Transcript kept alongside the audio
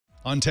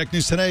On Tech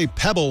News Today,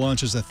 Pebble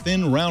launches a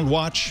thin, round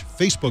watch.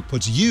 Facebook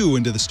puts you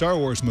into the Star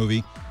Wars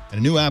movie.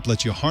 And a new app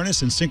lets you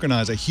harness and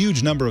synchronize a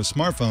huge number of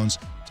smartphones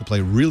to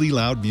play really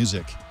loud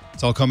music.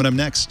 It's all coming up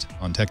next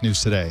on Tech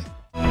News Today.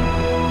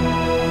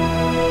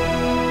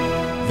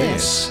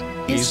 This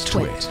is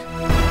Twit.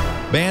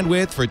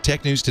 Bandwidth for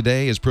Tech News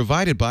Today is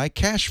provided by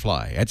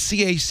CashFly at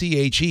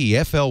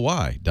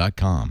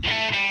CACHEFLY.com.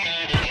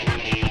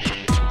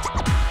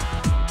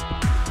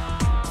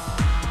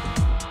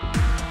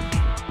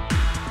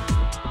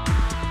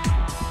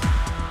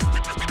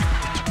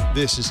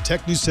 This is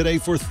Tech News Today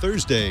for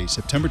Thursday,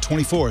 September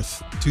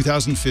 24th,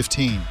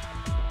 2015.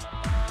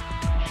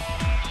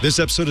 This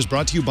episode is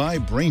brought to you by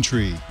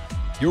Braintree.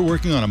 If you're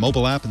working on a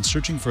mobile app and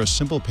searching for a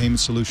simple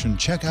payment solution,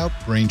 check out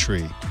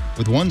Braintree.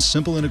 With one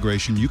simple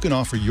integration, you can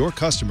offer your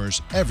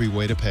customers every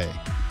way to pay.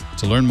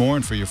 To learn more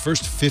and for your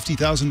first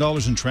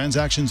 $50,000 in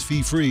transactions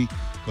fee-free,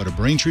 go to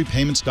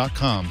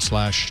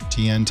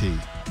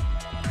BraintreePayments.com/TNT.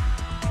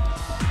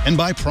 And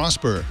by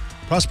Prosper.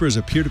 Prosper is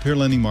a peer-to-peer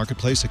lending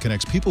marketplace that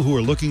connects people who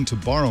are looking to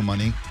borrow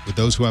money with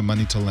those who have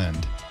money to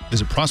lend.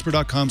 Visit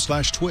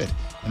prosper.com/twit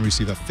and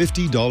receive a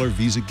 $50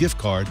 Visa gift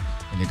card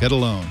when you get a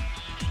loan.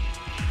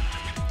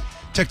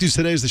 Tech News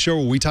Today is the show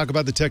where we talk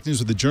about the tech news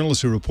with the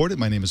journalists who report it.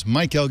 My name is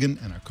Mike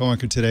Elgan, and our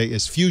co-anchor today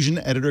is Fusion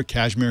editor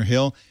Kashmir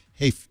Hill.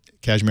 Hey,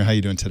 Kashmir, how are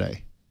you doing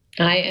today?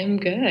 I am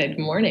good. Good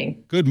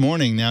morning. Good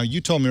morning. Now, you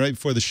told me right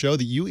before the show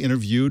that you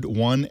interviewed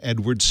one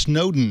Edward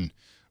Snowden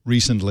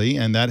recently,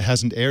 and that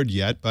hasn't aired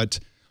yet, but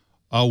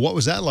what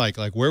was that like?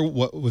 Like,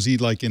 what was he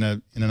like in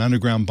an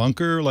underground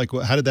bunker? Like,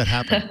 how did that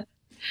happen?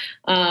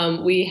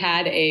 We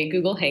had a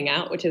Google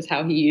Hangout, which is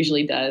how he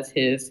usually does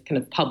his kind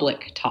of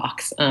public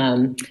talks.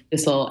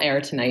 This will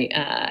air tonight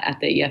at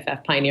the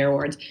EFF Pioneer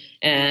Awards,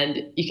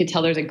 and you could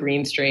tell there's a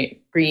green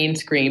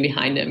screen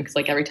behind him because,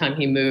 like, every time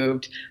he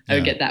moved, I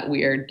would get that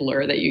weird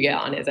blur that you get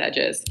on his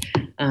edges.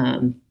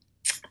 So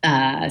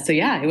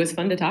yeah, it was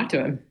fun to talk to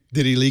him.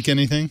 Did he leak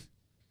anything?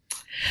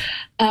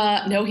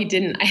 No, he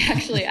didn't. I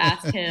actually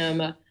asked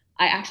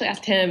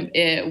him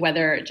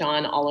whether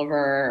John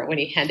Oliver, when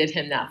he handed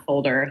him that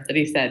folder that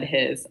he said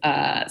his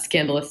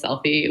scandalous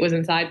selfie was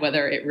inside,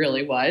 whether it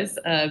really was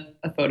a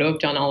photo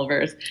of John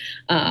Oliver's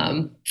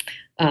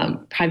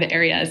private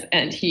areas,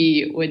 and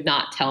he would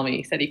not tell me.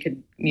 He said he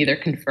could neither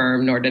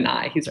confirm nor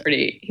deny. He's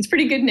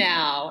pretty good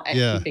now at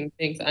keeping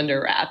things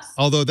under wraps.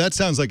 Although that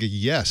sounds like a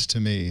yes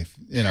to me.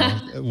 You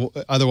know,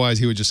 otherwise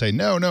he would just say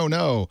no, no,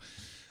 no.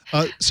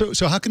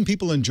 So how can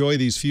people enjoy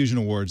these Fusion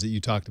Awards that you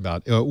talked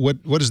about?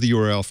 What is the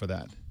URL for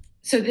that?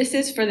 So this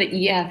is for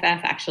the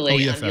EFF,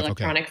 actually, EFF, the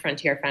Electronic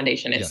Frontier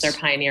Foundation. It's their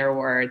Pioneer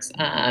Awards.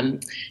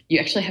 You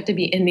actually have to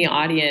be in the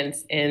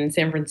audience in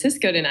San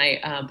Francisco tonight,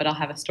 but I'll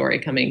have a story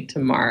coming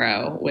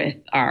tomorrow with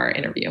our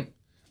interview.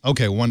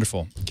 Okay,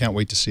 wonderful. Can't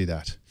wait to see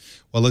that.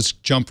 Well, let's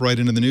jump right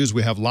into the news.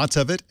 We have lots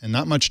of it and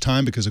not much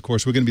time because, of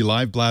course, we're going to be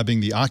live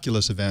blabbing the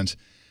Oculus event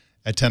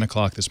at 10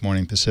 o'clock this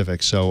morning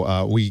Pacific.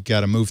 So we got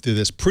to move through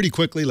this pretty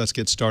quickly. Let's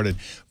get started.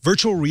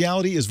 Virtual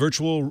reality is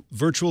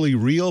virtually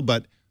real,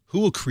 but who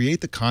will create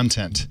the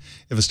content?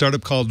 If a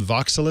startup called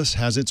Voxelis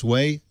has its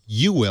way,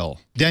 you will.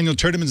 Daniel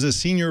Terdiman is a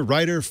senior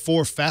writer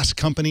for Fast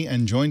Company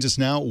and joins us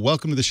now.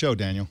 Welcome to the show,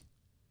 Daniel.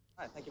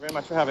 Hi, thank you very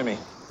much for having me.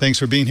 Thanks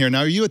for being here. Now,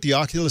 are you at the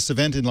Oculus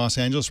event in Los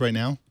Angeles right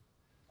now?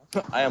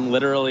 I am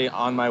literally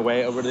on my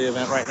way over to the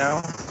event right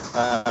now.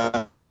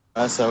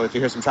 So if you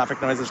hear some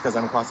traffic noises, because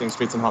I'm crossing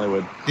streets in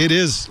Hollywood. It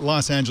is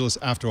Los Angeles,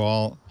 after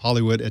all,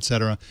 Hollywood,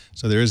 etc.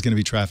 So there is going to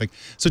be traffic.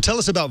 So tell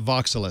us about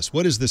Voxelis.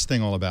 What is this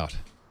thing all about?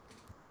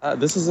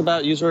 This is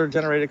about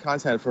user-generated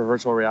content for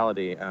virtual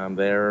reality.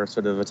 They're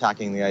sort of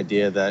attacking the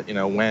idea that, you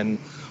know, when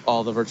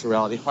all the virtual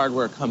reality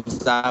hardware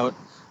comes out,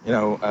 you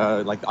know,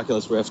 like the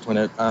Oculus Rift when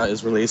it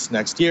is released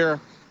next year,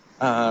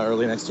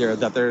 early next year,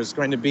 that there's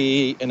going to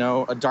be, you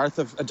know, a dearth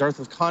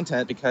of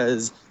content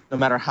because no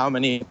matter how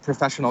many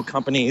professional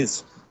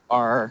companies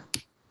are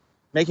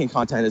making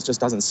content, it just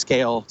doesn't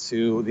scale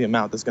to the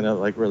amount that's going to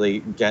like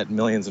really get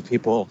millions of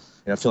people,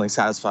 you know, feeling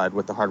satisfied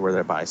with the hardware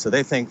they buy. So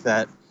they think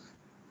that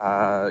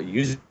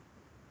users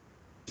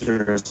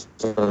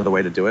are the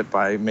way to do it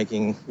by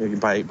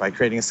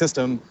creating a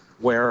system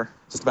where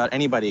just about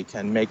anybody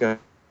can make a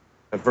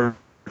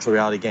virtual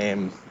reality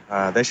game.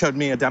 They showed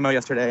me a demo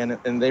yesterday,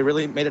 and they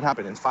really made it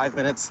happen in 5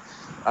 minutes.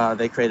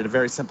 They created a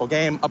very simple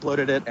game,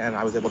 uploaded it, and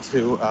I was able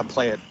to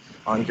play it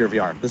on Gear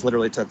VR. This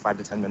literally took 5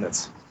 to 10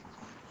 minutes.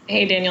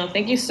 Hey, Daniel,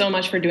 thank you so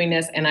much for doing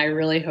this, and I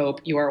really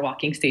hope you are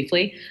walking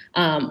safely.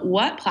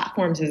 What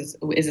platforms is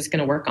this going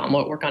to work on?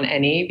 Will it work on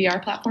any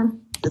VR platform?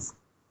 It's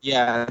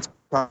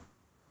cross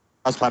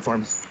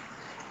platforms.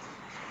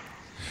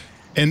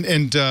 And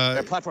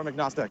they're platform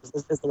agnostic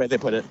is the way they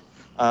put it.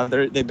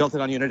 They built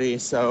it on Unity,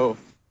 so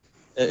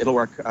it'll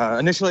work.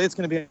 Initially, it's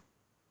going to be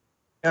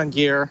on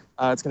Gear.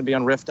 It's going to be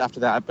on Rift after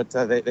that, but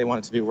they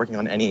want it to be working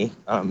on any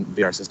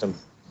VR system.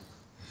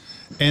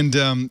 And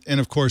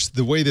of course,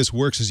 the way this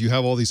works is you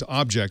have all these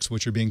objects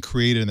which are being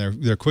created,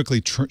 and they're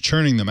quickly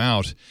churning them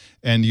out,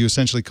 and you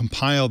essentially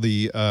compile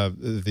the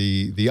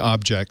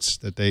objects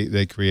that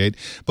they create.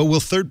 But will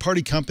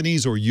third-party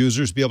companies or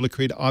users be able to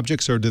create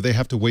objects, or do they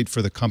have to wait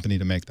for the company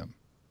to make them?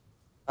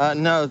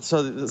 No.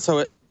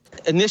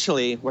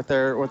 Initially, what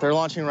they're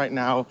launching right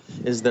now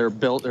is their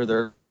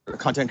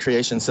content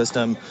creation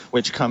system,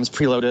 which comes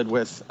preloaded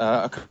with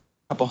a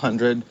couple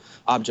hundred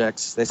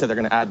objects. They said they're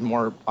going to add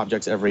more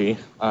objects every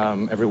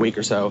week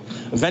or so.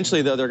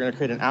 Eventually, though, they're going to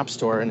create an app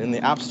store, and in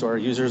the app store,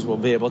 users will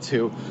be able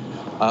to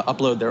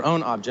upload their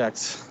own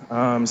objects,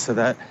 so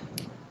that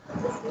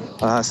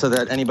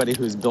anybody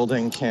who's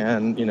building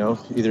can,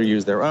 either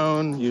use their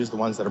own, use the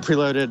ones that are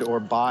preloaded, or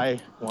buy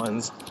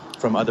ones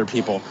from other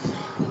people.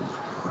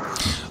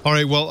 All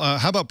right. Well,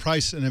 how about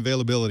price and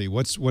availability?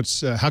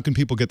 How can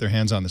people get their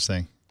hands on this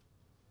thing?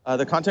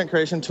 The content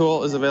creation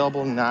tool is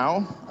available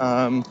now,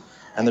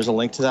 and there's a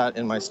link to that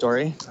in my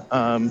story.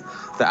 The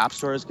App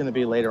Store is going to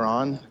be later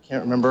on. I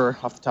can't remember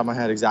off the top of my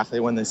head exactly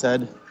when they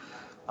said.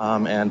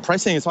 And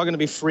pricing, it's all going to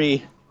be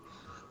free.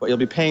 What you'll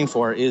be paying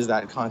for is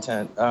that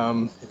content.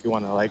 If you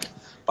want to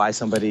buy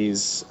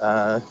somebody's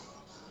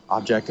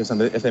object or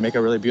something, if they make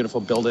a really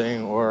beautiful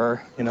building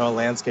or a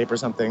landscape or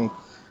something,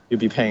 you'd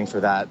be paying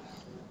for that.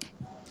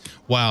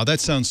 Wow, that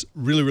sounds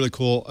really, really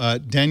cool.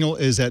 Daniel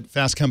is at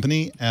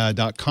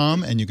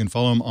fastcompany.com, and you can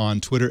follow him on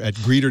Twitter at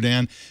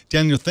GreeterDan.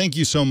 Daniel, thank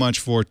you so much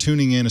for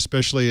tuning in,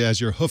 especially as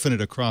you're hoofing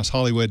it across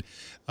Hollywood.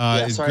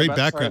 It's sorry great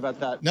background. Sorry about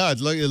that. No, it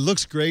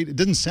looks great. It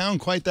didn't sound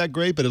quite that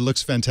great, but it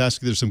looks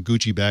fantastic. There's some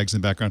Gucci bags in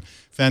the background.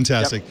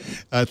 Fantastic.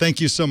 Yep. Thank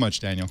you so much,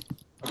 Daniel.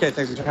 Okay,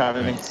 thanks for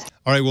having me.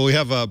 All right, well, we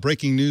have a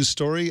breaking news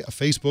story.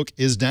 Facebook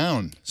is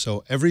down,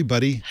 so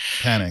everybody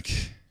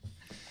panic.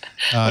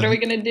 What are we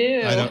going to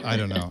do? I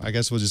don't know. I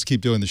guess we'll just keep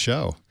doing the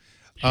show.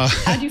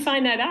 How'd you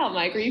find that out,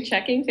 Mike? Were you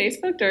checking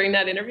Facebook during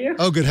that interview?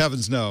 Oh, good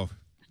heavens, no.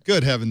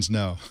 Good heavens,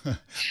 no.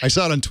 I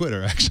saw it on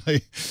Twitter,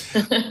 actually.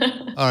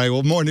 All right,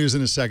 well, more news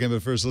in a second,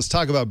 but first, let's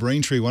talk about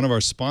Braintree, one of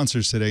our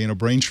sponsors today.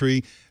 Braintree,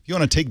 if you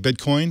want to take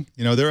Bitcoin,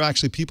 there are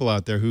actually people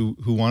out there who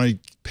want to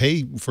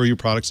pay for your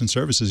products and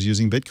services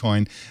using Bitcoin.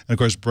 And, of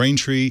course,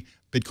 Braintree,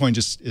 Bitcoin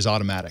just is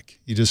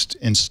automatic. You just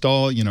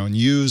install, and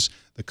use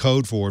the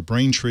code for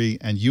Braintree,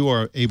 and you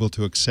are able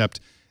to accept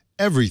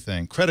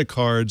everything, credit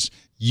cards,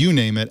 you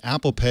name it,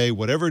 Apple Pay,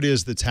 whatever it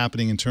is that's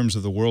happening in terms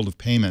of the world of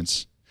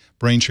payments.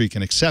 Braintree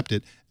can accept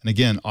it, and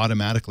again,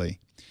 automatically.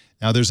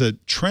 Now, there's a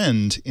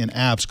trend in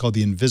apps called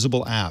the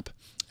invisible app,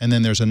 and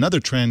then there's another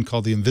trend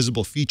called the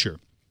invisible feature.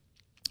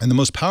 And the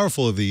most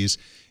powerful of these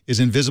is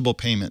invisible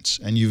payments,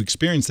 and you've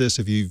experienced this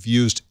if you've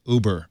used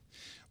Uber.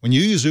 When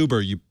you use Uber,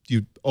 you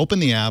open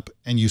the app,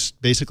 and you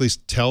basically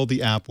tell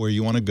the app where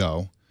you want to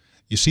go.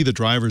 You see the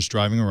drivers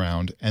driving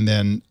around, and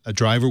then a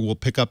driver will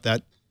pick up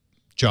that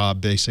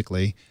job,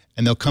 basically,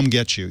 and they'll come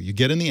get you. You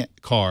get in the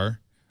car,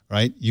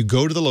 right? You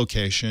go to the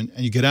location,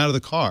 and you get out of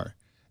the car,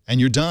 and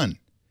you're done.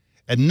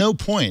 At no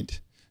point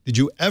did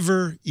you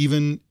ever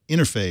even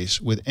interface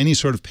with any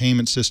sort of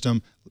payment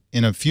system.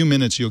 In a few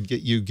minutes, you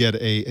get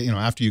a,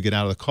 after you get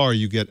out of the car,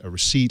 you get a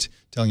receipt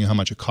telling you how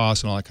much it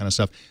costs and all that kind of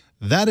stuff.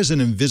 That is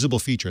an invisible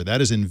feature. That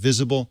is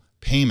invisible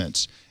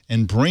payments.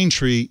 And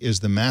Braintree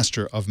is the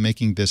master of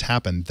making this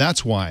happen.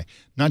 That's why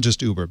not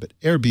just Uber, but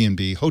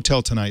Airbnb,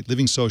 Hotel Tonight,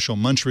 Living Social,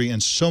 Munchery,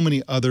 and so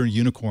many other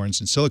unicorns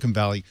in Silicon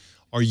Valley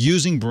are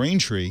using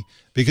Braintree,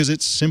 because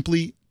it's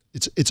simply,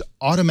 it's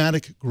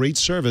automatic great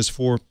service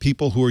for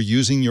people who are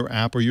using your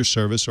app or your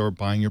service or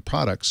buying your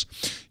products.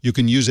 You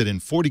can use it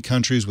in 40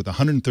 countries with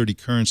 130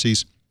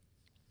 currencies.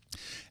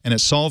 And it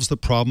solves the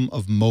problem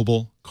of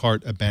mobile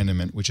cart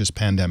abandonment, which is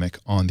pandemic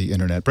on the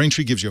internet.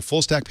 Braintree gives you a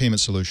full stack payment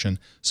solution,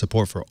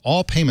 support for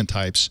all payment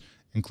types,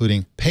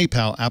 including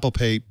PayPal, Apple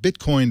Pay,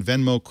 Bitcoin,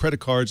 Venmo, credit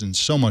cards, and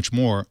so much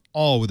more,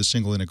 all with a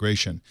single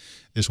integration.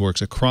 This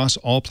works across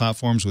all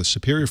platforms with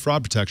superior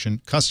fraud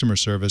protection, customer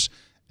service,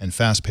 and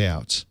fast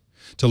payouts.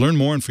 To learn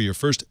more and for your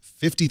first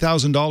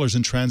 $50,000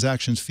 in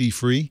transactions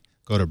fee-free,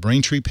 go to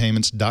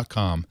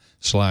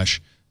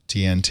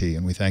braintreepayments.com/TNT.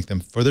 And we thank them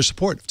for their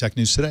support of Tech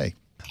News Today.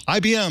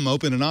 IBM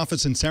opened an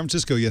office in San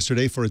Francisco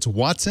yesterday for its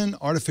Watson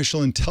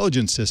artificial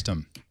intelligence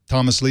system.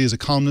 Thomas Lee is a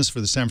columnist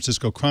for the San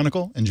Francisco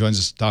Chronicle and joins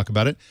us to talk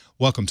about it.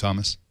 Welcome,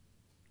 Thomas.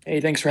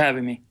 Hey, thanks for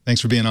having me.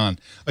 Thanks for being on.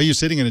 Are you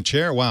sitting in a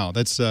chair? Wow,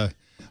 that's a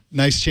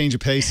nice change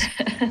of pace.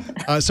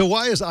 So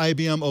why is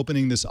IBM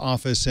opening this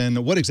office,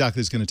 and what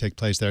exactly is going to take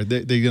place there?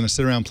 They're going to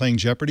sit around playing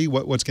Jeopardy?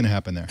 What's going to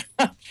happen there?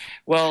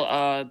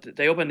 Well,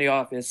 they opened the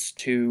office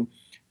to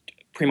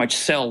pretty much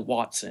sell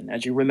Watson.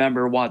 As you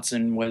remember,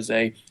 Watson was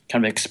a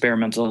kind of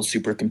experimental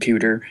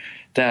supercomputer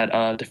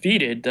that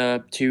defeated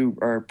the two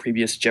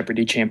previous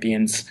Jeopardy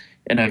champions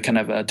in a kind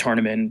of a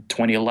tournament in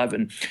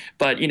 2011.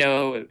 But,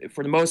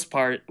 for the most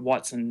part,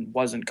 Watson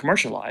wasn't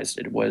commercialized.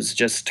 It was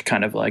just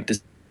kind of like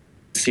this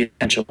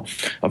potential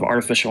of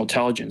artificial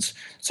intelligence.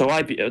 So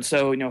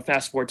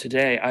fast forward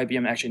today,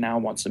 IBM actually now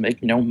wants to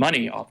make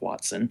money off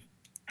Watson.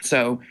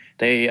 So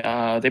they've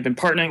been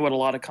partnering with a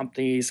lot of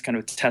companies, kind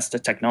of test the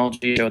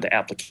technology, show the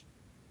application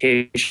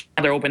location.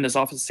 Now they're opening this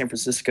office in San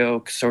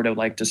Francisco, sort of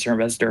like to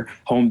serve as their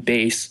home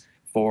base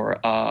for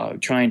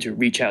trying to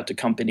reach out to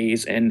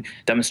companies and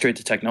demonstrate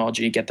the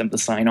technology, get them to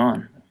sign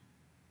on.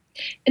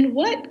 And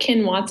what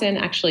can Watson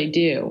actually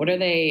do? What are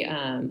they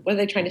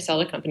trying to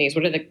sell to companies?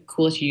 What are the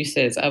coolest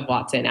uses of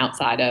Watson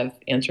outside of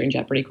answering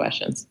Jeopardy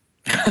questions?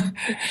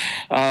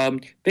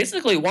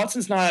 Basically,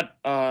 Watson's not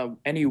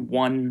any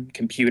one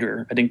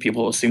computer. I think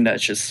people assume that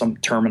it's just some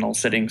terminal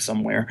sitting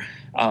somewhere.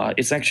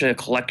 It's actually a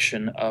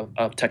collection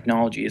of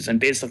technologies, and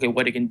basically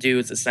what it can do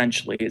is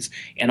essentially is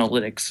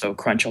analytics. So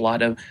crunch a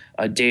lot of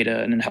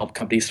data and then help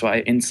companies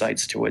find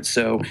insights to it.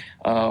 So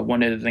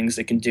one of the things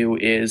it can do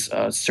is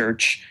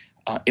search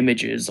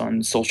images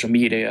on social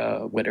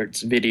media, whether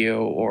it's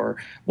video or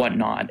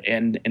whatnot,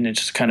 and it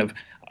just kind of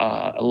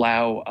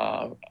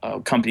allow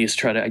companies to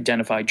try to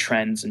identify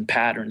trends and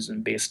patterns,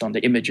 and based on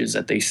the images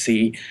that they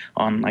see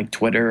on like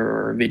Twitter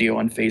or video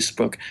on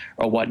Facebook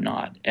or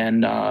whatnot.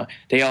 And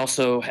they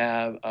also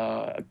have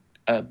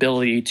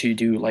ability to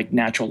do like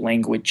natural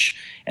language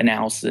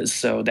analysis.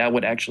 So that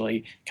would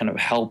actually kind of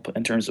help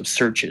in terms of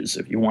searches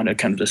if you want to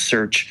kind of just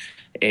search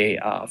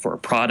for a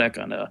product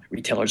on a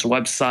retailer's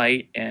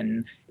website,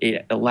 and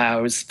it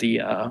allows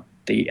the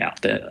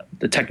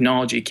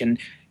technology can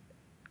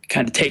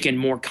kind of take in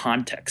more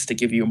context to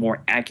give you a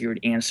more accurate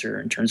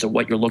answer in terms of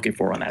what you're looking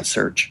for on that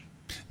search.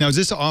 Now, is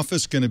this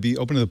office going to be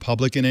open to the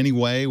public in any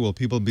way? Will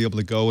people be able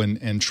to go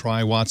and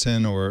try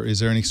Watson, or is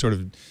there any sort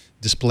of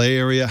display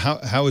area?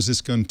 How is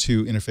this going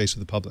to interface with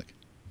the public?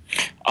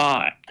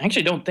 I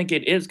actually don't think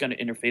it is going to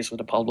interface with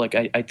the public.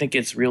 I think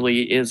it's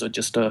really is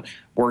just a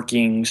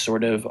working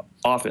sort of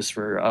office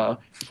for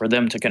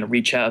them to kind of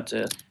reach out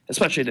to,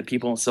 especially the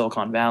people in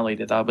Silicon Valley.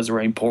 That thought was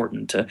very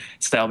important to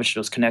establish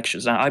those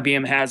connections. Now,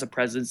 IBM has a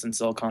presence in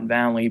Silicon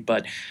Valley,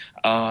 but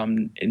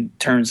in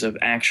terms of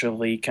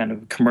actually kind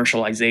of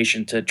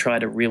commercialization to try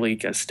to really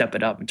step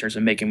it up in terms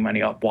of making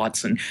money off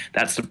Watson,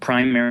 that's the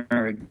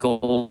primary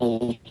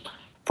goal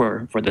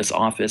for this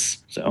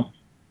office. So.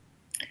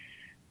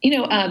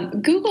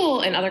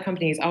 Google and other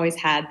companies always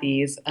had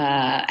these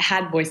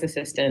had voice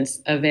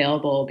assistants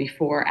available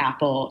before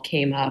Apple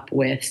came up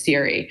with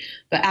Siri.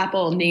 But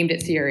Apple named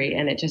it Siri,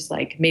 and it just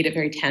like made it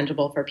very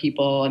tangible for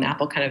people, and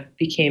Apple kind of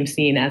became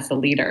seen as the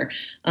leader.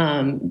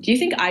 Do you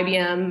think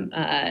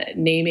IBM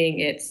naming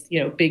its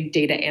big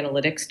data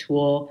analytics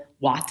tool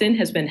Watson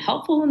has been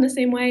helpful in the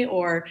same way,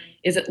 or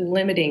is it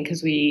limiting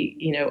because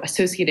we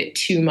associate it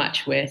too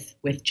much with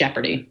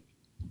Jeopardy?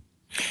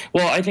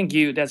 Well, I think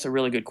that's a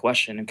really good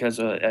question, because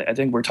I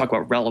think we're talking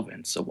about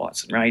relevance of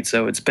Watson, right?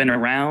 So it's been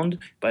around,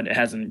 but it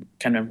hasn't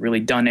kind of really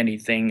done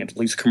anything, at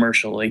least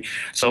commercially.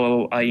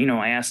 So, I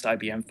asked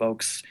IBM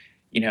folks,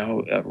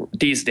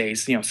 these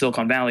days,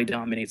 Silicon Valley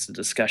dominates the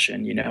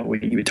discussion.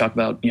 We talk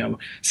about,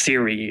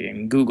 Siri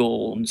and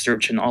Google and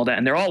search and all that,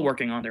 and they're all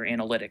working on their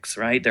analytics,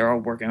 right? They're all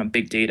working on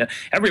big data.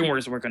 Everyone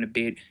is working on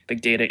big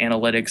data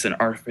analytics and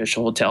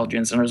artificial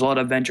intelligence, and there's a lot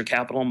of venture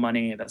capital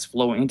money that's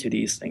flowing into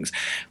these things.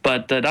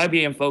 But the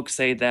IBM folks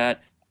say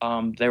that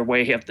they're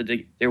way ahead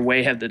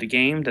of the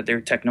game, that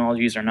their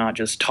technologies are not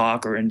just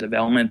talk or in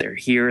development. They're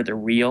here, they're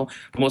real.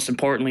 But most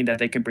importantly, that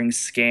they can bring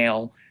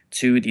scale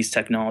to these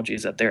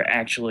technologies, that they're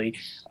actually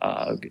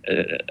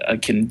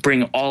can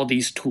bring all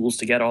these tools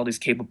together, all these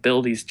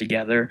capabilities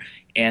together,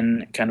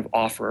 and kind of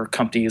offer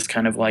companies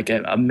kind of like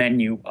a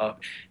menu of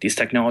these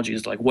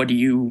technologies. Like, what do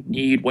you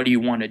need? What do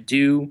you want to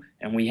do?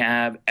 And we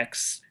have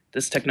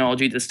this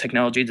technology, this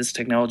technology, this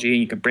technology,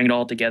 and you can bring it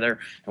all together,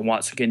 and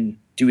Watson can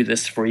do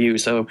this for you.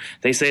 So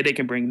they say they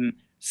can bring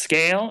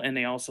scale, and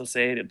they also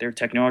say that their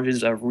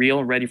technologies are real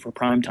and ready for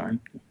prime time.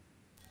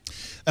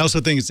 I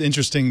also think it's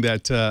interesting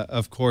that,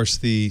 of course,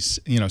 the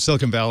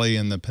Silicon Valley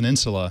and the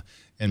peninsula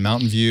and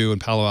Mountain View and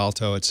Palo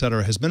Alto, et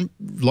cetera, has been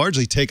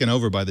largely taken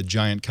over by the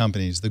giant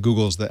companies, the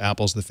Googles, the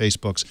Apples, the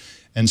Facebooks,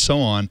 and so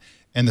on.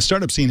 And the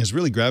startup scene has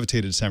really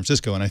gravitated to San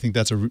Francisco, and I think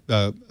that's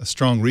a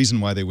strong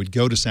reason why they would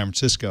go to San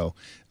Francisco.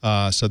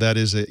 So that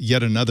is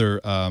yet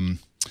another,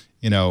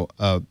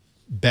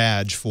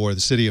 badge for the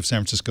city of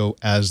San Francisco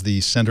as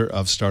the center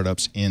of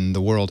startups in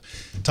the world.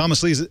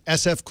 Thomas Lee is at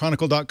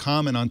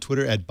sfchronicle.com and on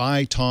Twitter at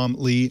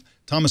 @ByTomLee.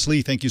 Thomas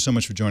Lee, thank you so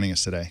much for joining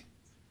us today.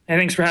 Hey,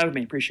 thanks for having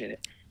me. Appreciate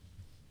it.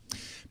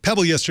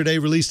 Pebble yesterday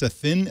released a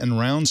thin and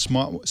round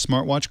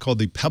smartwatch called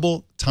the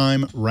Pebble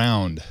Time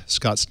Round.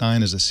 Scott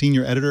Stein is a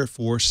senior editor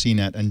for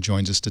CNET and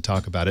joins us to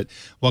talk about it.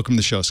 Welcome to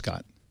the show,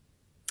 Scott.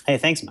 Hey,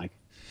 thanks, Mike.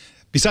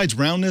 Besides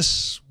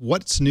roundness,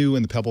 what's new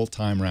in the Pebble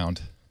Time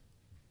Round?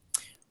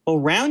 Well,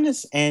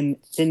 roundness and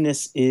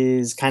thinness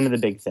is kind of the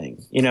big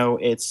thing.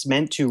 It's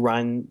meant to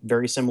run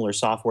very similar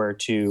software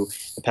to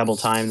the Pebble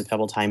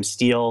Time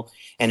Steel.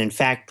 And in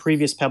fact,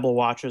 previous Pebble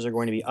watches are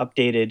going to be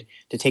updated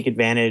to take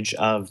advantage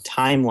of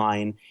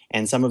timeline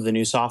and some of the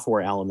new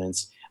software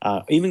elements,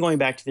 even going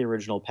back to the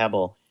original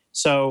Pebble.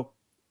 So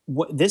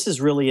this is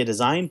really a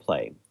design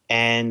play.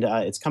 And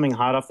it's coming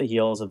hot off the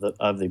heels of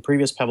the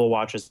previous Pebble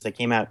watches that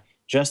came out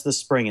just this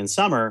spring and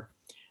summer.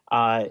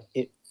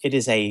 It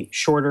is a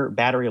shorter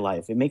battery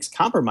life. It makes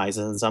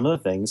compromises in some of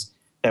the things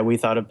that we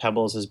thought of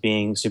Pebbles as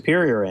being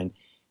superior in.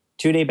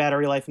 2-day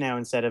battery life now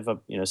instead of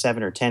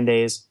 7 or 10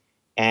 days,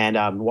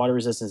 and water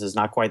resistance is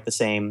not quite the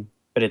same,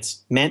 but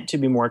it's meant to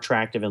be more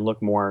attractive and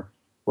look more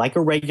like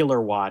a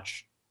regular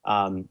watch,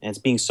 and it's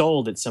being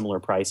sold at similar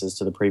prices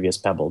to the previous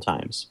Pebble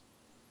times.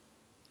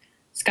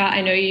 Scott,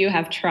 I know you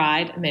have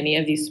tried many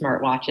of these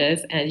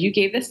smartwatches, and you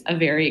gave this a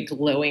very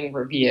glowing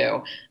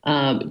review.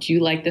 Do you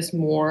like this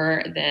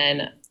more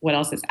than what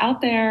else is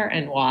out there,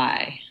 and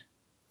why?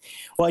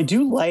 Well, I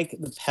do like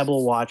the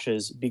Pebble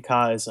watches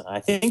because I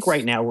think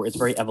right now it's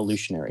very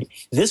evolutionary.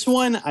 This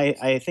one,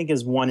 I think,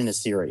 is one in a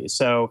series.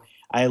 So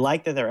I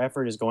like that their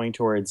effort is going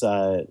towards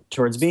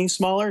being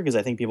smaller, because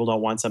I think people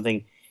don't want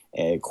something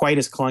quite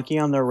as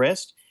clunky on their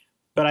wrist.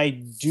 But I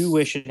do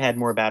wish it had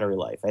more battery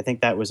life. I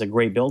think that was a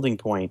great building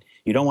point.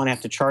 You don't want to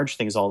have to charge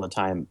things all the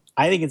time.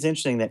 I think it's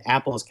interesting that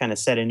Apple has kind of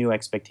set a new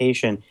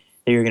expectation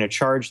that you're going to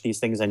charge these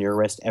things on your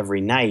wrist every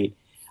night.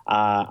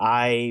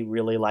 I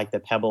really like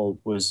that Pebble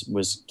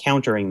was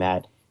countering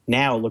that.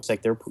 Now it looks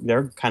like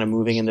they're kind of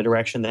moving in the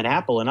direction that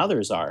Apple and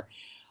others are.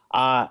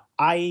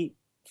 I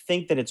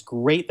think that it's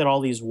great that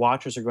all these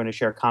watches are going to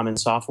share common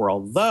software,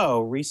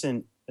 although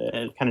recent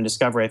kind of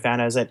discovery I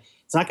found is that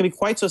it's not going to be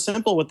quite so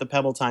simple with the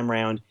Pebble time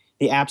round.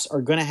 The apps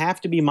are going to have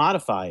to be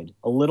modified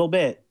a little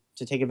bit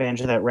to take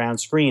advantage of that round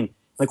screen.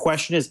 The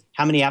question is,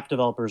 how many app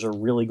developers are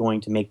really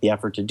going to make the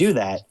effort to do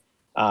that?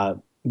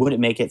 Would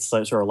it make it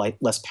sort of like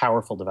less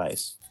powerful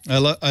device? I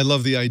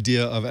love the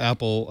idea of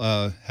Apple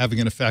having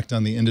an effect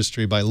on the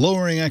industry by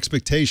lowering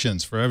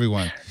expectations for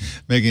everyone,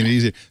 making it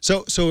easy.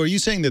 So are you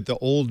saying that the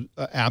old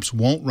apps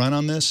won't run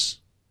on this?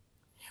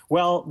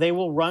 Well, they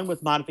will run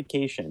with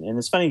modification. And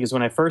it's funny because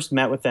when I first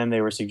met with them,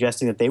 they were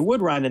suggesting that they would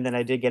run, and then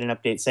I did get an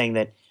update saying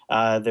that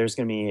there's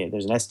an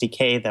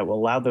SDK that will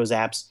allow those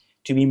apps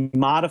to be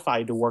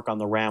modified to work on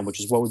the round, which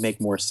is what would make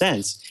more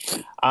sense.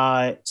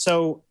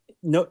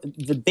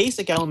 The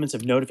basic elements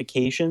of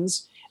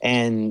notifications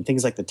and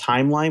things like the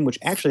timeline, which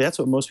actually that's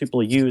what most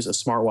people use a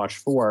smartwatch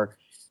for,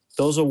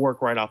 those will work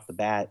right off the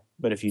bat.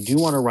 But if you do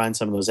want to run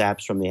some of those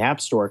apps from the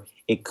App Store,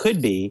 it could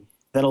be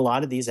that a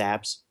lot of these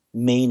apps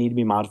may need to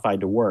be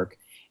modified to work.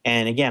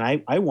 And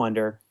again, I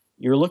wonder,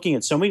 you're looking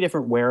at so many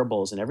different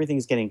wearables and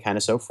everything's getting kind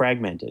of so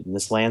fragmented in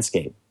this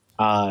landscape.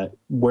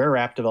 Where are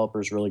app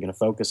developers really going to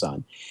focus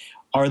on?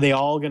 Are they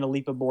all going to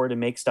leap aboard and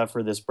make stuff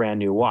for this brand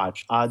new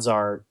watch? Odds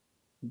are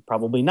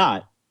probably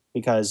not,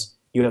 because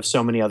you have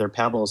so many other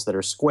Pebbles that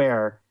are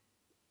square.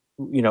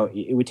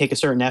 It would take a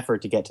certain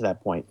effort to get to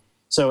that point.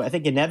 So I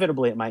think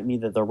inevitably it might mean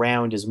that the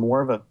round is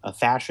more of a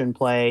fashion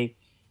play,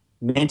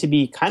 meant to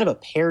be kind of a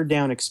pared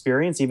down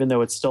experience, even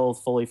though it's still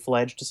fully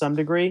fledged to some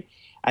degree.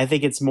 I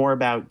think it's more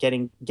about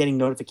getting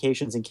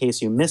notifications in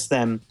case you miss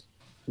them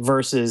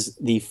versus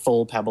the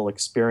full Pebble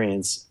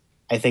experience.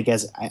 I think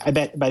I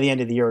bet by the end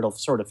of the year, it'll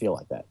sort of feel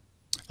like that.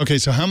 Okay,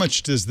 so how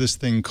much does this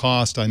thing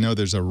cost? I know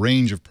there's a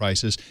range of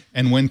prices,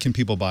 and when can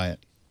people buy it?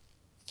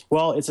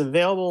 Well, it's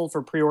available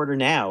for pre-order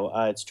now.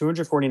 It's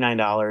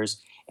 $249,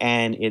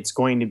 and it's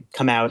going to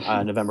come out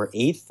November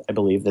 8th, I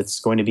believe.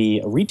 That's going to be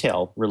a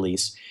retail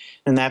release.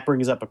 And that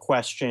brings up a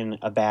question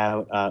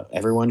about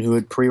everyone who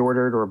had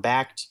pre-ordered or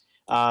backed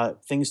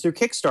things through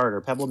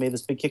Kickstarter. Pebble made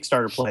this big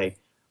Kickstarter play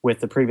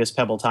with the previous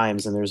Pebble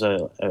times, and there's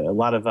a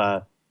lot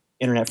of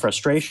internet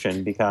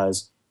frustration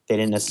because they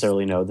didn't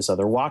necessarily know this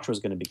other watch was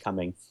going to be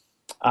coming.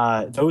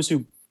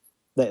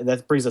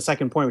 That brings a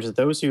second point, which is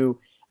those who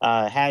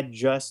had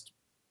just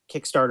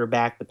Kickstarter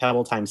back the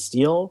Pebble Time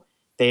Steel,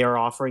 they are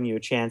offering you a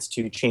chance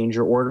to change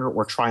your order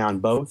or try on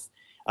both,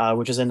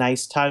 which is a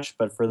nice touch.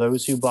 But for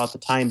those who bought the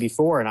Time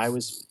before, and I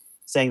was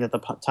saying that the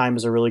Time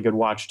is a really good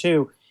watch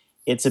too,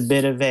 it's a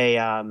bit of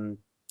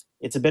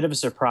a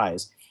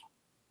surprise.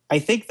 I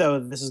think, though,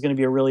 this is going to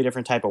be a really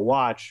different type of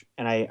watch,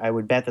 and I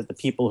would bet that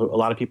a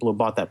lot of people who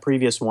bought that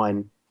previous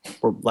one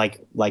were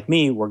like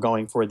me, were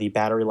going for the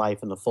battery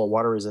life and the full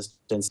water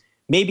resistance.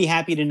 May be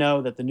happy to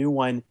know that the new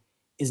one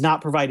is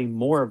not providing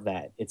more of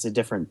that. It's a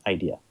different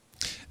idea.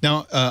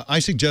 Now, I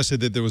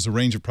suggested that there was a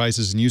range of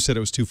prices, and you said it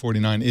was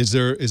 $249.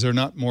 Is there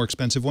not more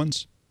expensive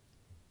ones?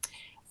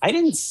 I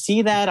didn't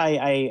see that.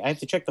 I have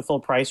to check the full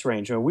price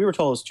range. We were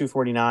told it was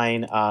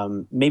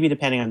 $249, maybe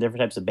depending on different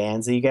types of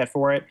bands that you get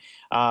for it.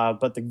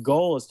 But the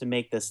goal is to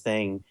make this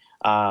thing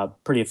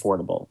pretty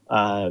affordable.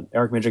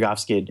 Eric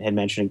Mijagovsky had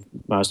mentioned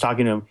when I was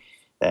talking to him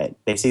that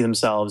they see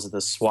themselves as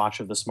the Swatch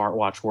of the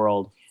smartwatch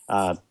world,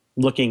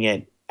 looking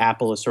at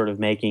Apple is sort of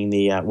making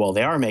they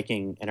are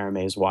making an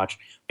Hermes watch,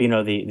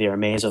 but the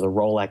Hermes or the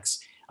Rolex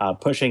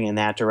pushing in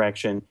that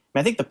direction.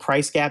 I think the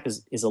price gap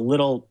is a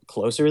little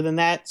closer than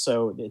that,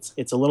 so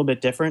it's a little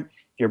bit different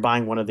if you're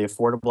buying one of the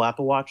affordable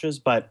Apple Watches.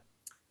 But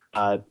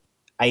I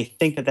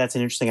think that that's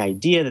an interesting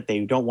idea, that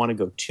they don't want to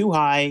go too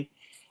high,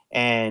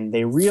 and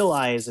they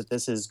realize that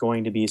this is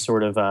going to be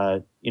sort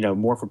of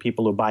more for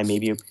people who buy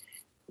maybe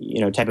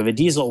type of a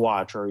diesel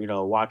watch, or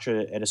a watch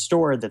at a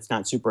store that's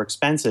not super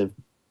expensive.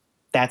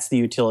 That's the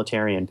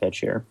utilitarian pitch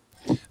here.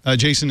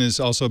 Jason has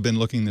also been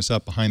looking this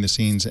up behind the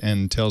scenes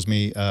and tells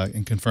me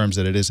and confirms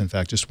that it is in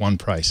fact just one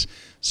price.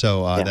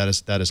 So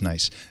that is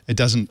nice. It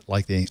doesn't,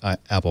 like the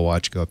Apple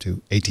Watch, go up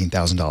to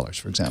 $18,000,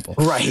 for example.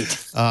 Right.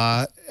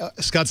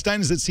 Scott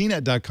Stein is at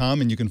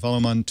cnet.com, and you can follow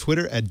him on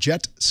Twitter at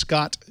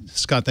JetScott.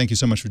 Scott, thank you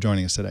so much for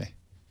joining us today.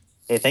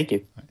 Hey, thank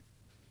you.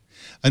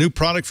 A new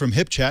product from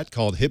HipChat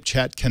called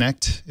HipChat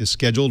Connect is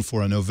scheduled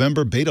for a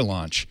November beta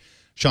launch.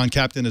 Sean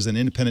Captain is an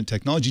independent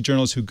technology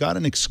journalist who got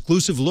an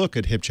exclusive look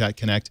at HipChat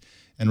Connect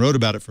and wrote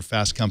about it for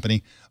Fast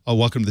Company.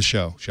 Welcome to the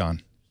show,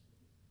 Sean.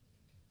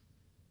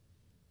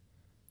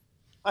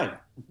 Hi.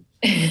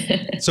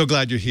 So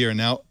glad you're here.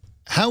 Now,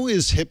 how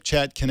is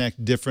HipChat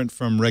Connect different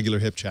from regular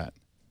HipChat?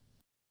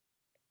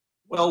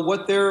 Well,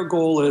 what their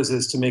goal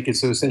is to make it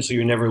so essentially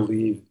you never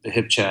leave the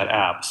HipChat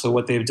app. So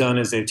what they've done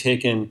is they've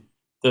taken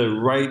the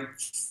right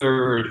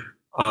third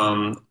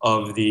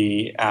of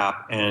the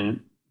app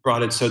and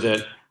brought it so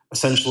that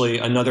essentially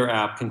another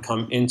app can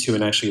come into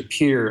and actually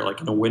appear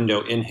like in a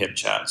window in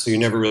HipChat. So you're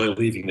never really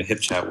leaving the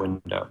HipChat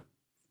window.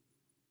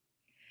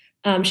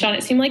 Sean,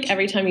 it seemed like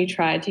every time you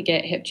tried to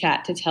get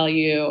HipChat to tell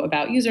you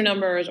about user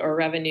numbers or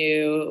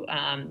revenue,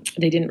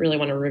 they didn't really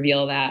want to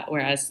reveal that,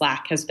 whereas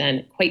Slack has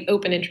been quite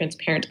open and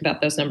transparent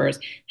about those numbers.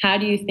 How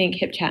do you think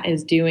HipChat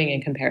is doing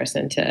in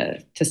comparison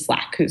to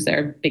Slack, who's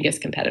their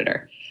biggest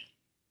competitor?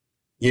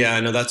 Yeah,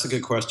 no, that's a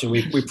good question.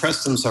 We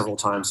pressed them several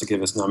times to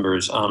give us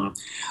numbers.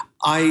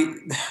 I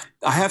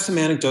have some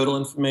anecdotal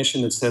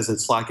information that says that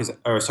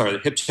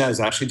HipChat is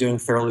actually doing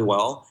fairly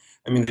well.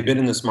 I mean, they've been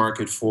in this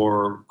market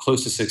for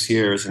close to 6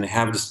 years, and they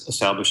have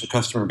established a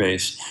customer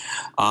base.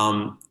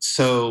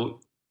 So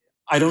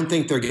I don't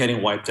think they're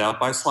getting wiped out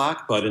by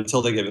Slack, but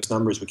until they give us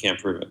numbers, we can't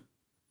prove it.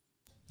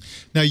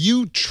 Now,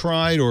 you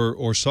tried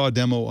or saw a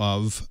demo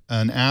of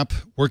an app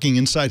working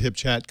inside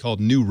HipChat called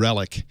New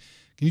Relic.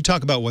 Can you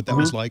talk about what that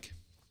was like?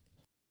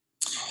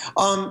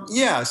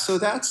 Yeah, so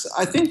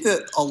I think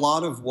that a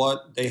lot of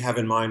what they have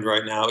in mind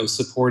right now is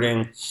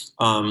supporting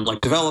like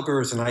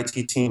developers and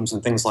IT teams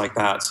and things like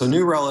that. So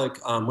New Relic,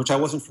 which I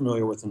wasn't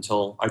familiar with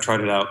until I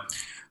tried it out,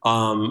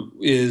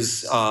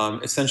 is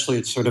essentially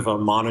it's sort of a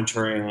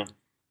monitoring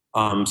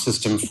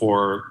system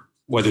for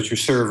whether it's your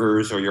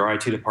servers or your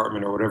IT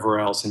department or whatever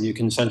else, and you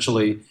can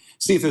essentially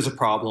see if there's a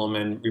problem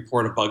and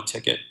report a bug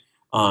ticket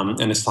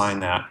and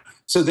assign that.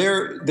 So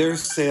their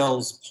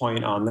sales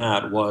point on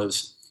that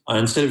was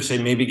instead of, say,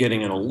 maybe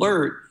getting an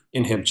alert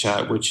in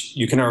HipChat, which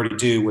you can already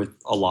do with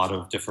a lot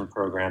of different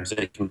programs,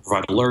 they can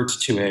provide alerts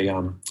to a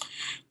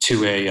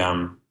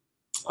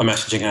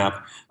messaging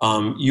app.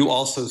 You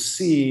also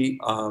see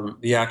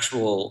the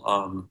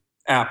actual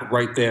app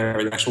right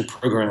there, the actual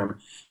program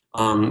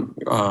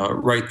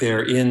right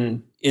there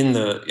in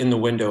the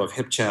window of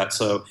HipChat.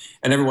 So,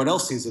 and everyone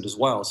else sees it as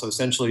well. So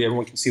essentially,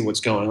 everyone can see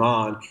what's going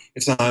on.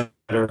 It's not a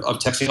matter of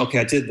texting, okay,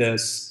 I did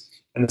this.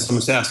 And then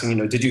someone's asking,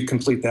 did you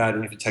complete that?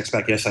 And if you text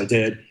back, yes, I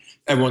did.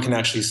 Everyone can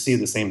actually see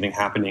the same thing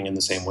happening in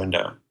the same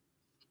window.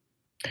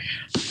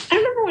 I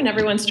remember when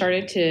everyone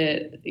started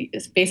to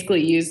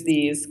basically use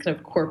these kind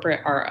of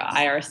corporate or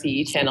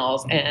IRC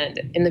channels. And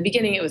in the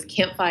beginning, it was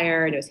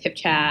Campfire and it was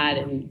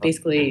HipChat. And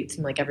basically, it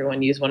seemed like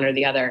everyone used one or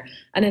the other.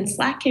 And then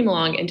Slack came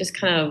along and just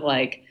kind of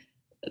like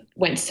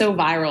went so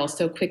viral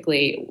so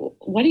quickly.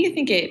 What do you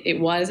think it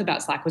was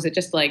about Slack? Was it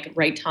just like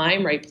right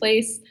time, right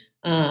place?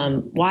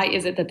 Why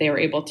is it that they were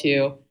able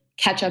to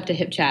catch up to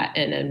HipChat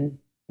and then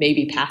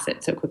maybe pass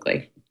it so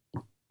quickly?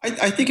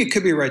 I think it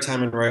could be right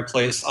time and right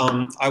place.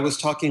 I was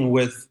talking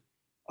with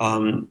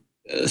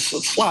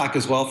Slack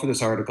as well for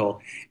this article,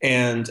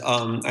 and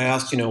I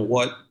asked,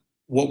 what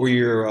were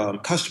your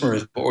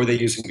customers, what were they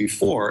using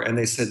before? And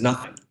they said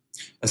nothing.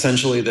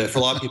 Essentially, for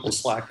a lot of people,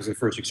 Slack was their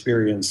first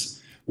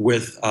experience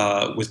with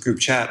group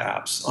chat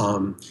apps.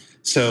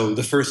 So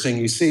the first thing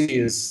you see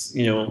is,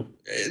 they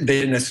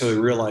didn't necessarily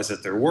realize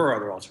that there were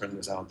other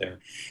alternatives out there.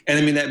 And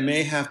I mean, that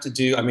may have to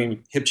do,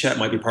 HipChat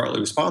might be partly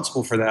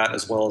responsible for that,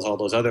 as well as all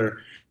those other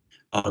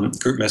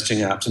group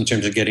messaging apps in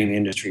terms of getting the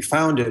industry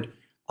founded.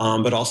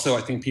 But also,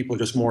 I think people are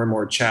just more and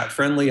more chat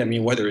friendly. I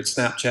mean, whether it's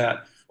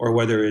Snapchat or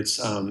whether it's,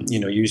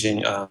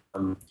 using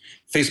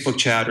Facebook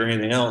chat or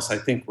anything else, I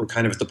think we're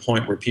kind of at the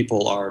point where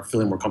people are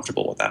feeling more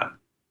comfortable with that.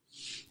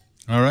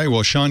 All right.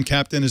 Well, Sean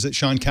Captain is at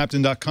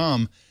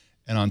SeanCaptain.com.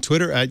 And on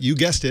Twitter at, you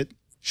guessed it,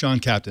 Sean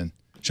Captain.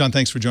 Sean,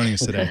 thanks for joining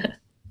us today.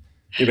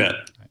 You bet.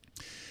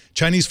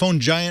 Chinese phone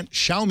giant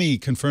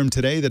Xiaomi confirmed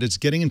today that it's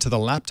getting into the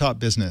laptop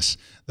business.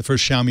 The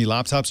first Xiaomi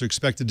laptops are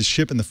expected to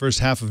ship in the first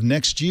half of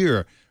next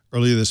year.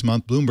 Earlier this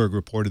month, Bloomberg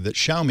reported that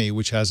Xiaomi,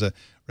 which has a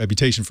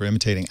reputation for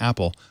imitating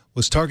Apple,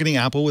 was targeting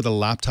Apple with a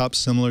laptop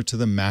similar to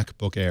the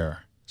MacBook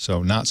Air.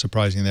 So not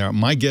surprising there.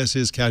 My guess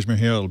is, Kashmir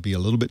here, it'll be a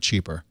little bit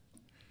cheaper.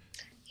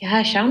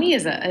 Yeah,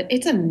 Xiaomi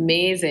it's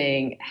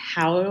amazing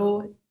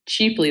how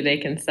cheaply they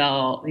can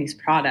sell these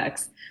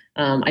products.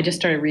 I just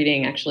started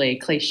reading, actually,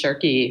 Clay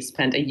Shirky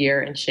spent a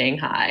year in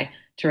Shanghai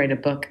to write a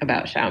book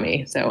about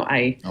Xiaomi. So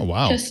I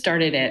just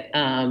started it,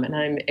 and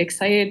I'm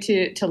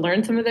excited to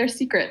learn some of their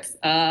secrets,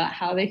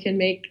 how they can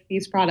make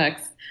these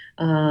products.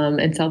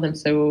 and sell them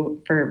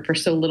for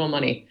so little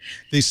money.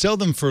 They sell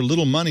them for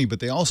little money, but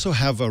they also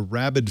have a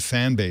rabid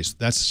fan base.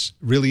 That's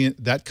really,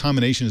 that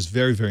combination is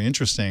very, very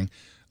interesting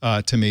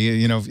to me.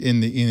 You know,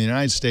 in the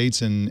United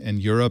States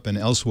and Europe and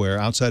elsewhere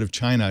outside of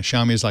China,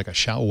 Xiaomi is like a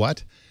Xiao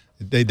what?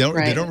 They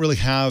don't really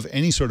have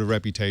any sort of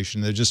reputation.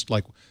 They're just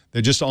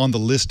on the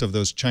list of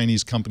those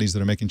Chinese companies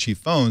that are making cheap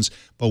phones.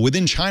 But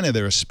within China,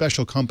 they're a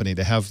special company.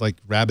 They have like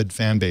rabid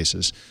fan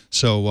bases.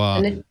 So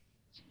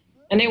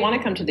and they want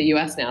to come to the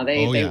U.S. now.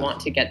 They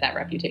want to get that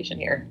reputation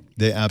here.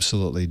 They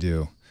absolutely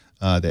do.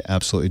 They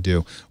absolutely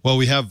do. Well,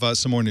 we have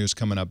some more news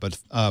coming up, but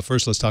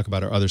first let's talk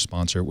about our other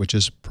sponsor, which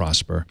is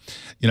Prosper.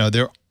 You know,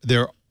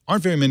 there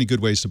aren't very many good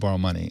ways to borrow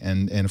money,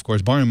 and of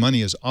course, borrowing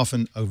money is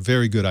often a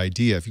very good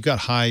idea. If you've got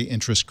high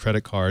interest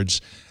credit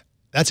cards,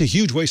 that's a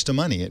huge waste of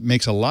money. It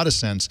makes a lot of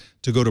sense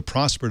to go to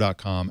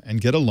prosper.com and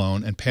get a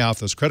loan and pay off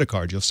those credit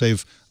cards. You'll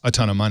save a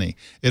ton of money.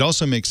 It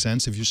also makes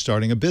sense if you're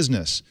starting a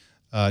business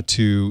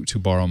to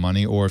borrow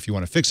money, or if you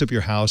want to fix up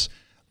your house.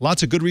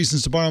 Lots of good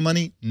reasons to borrow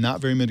money, not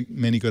very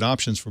many good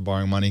options for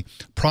borrowing money.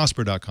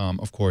 Prosper.com,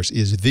 of course,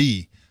 is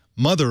the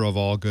mother of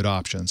all good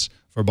options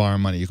for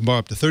borrowing money. You can borrow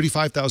up to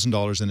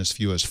 $35,000 in as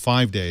few as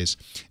 5 days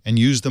and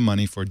use the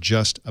money for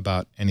just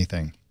about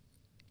anything.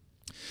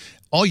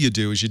 All you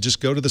do is you just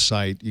go to the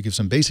site, you give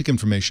some basic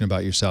information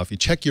about yourself, you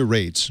check your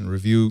rates and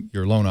review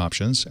your loan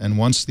options, and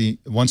once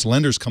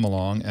lenders come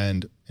along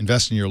and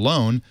invest in your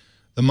loan,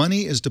 the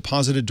money is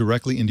deposited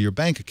directly into your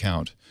bank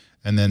account,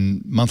 and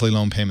then monthly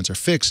loan payments are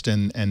fixed,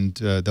 and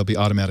they'll be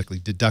automatically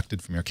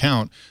deducted from your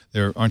account.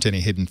 There aren't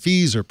any hidden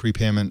fees or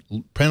prepayment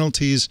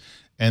penalties,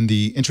 and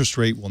the interest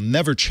rate will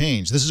never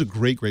change. This is a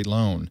great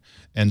loan,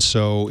 and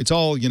so it's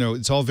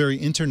all very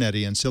internet-y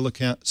and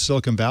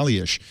Silicon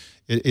Valley-ish.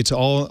 It's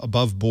all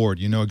above board.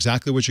 You know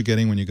exactly what you're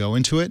getting when you go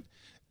into it,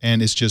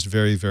 and it's just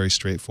very, very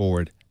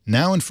straightforward.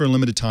 Now and for a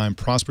limited time,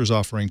 Prosper is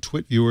offering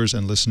Twit viewers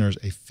and listeners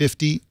a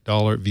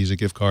 $50 Visa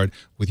gift card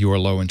with your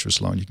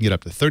low-interest loan. You can get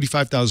up to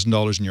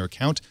 $35,000 in your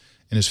account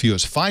in as few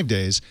as 5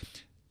 days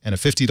and a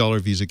 $50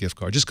 Visa gift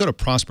card. Just go to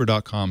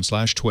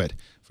prosper.com/twit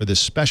for this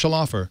special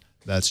offer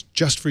that's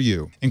just for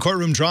you. In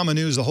courtroom drama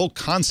news, the whole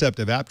concept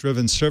of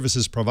app-driven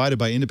services provided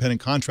by independent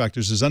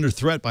contractors is under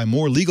threat by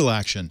more legal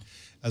action.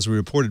 As we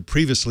reported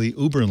previously,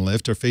 Uber and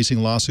Lyft are facing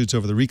lawsuits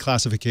over the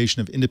reclassification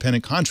of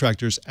independent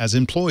contractors as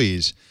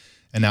employees.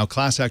 And now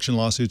class action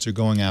lawsuits are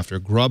going after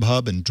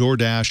Grubhub and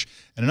DoorDash.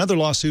 And another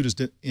lawsuit is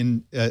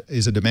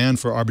a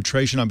demand for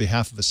arbitration on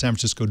behalf of a San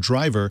Francisco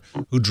driver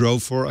who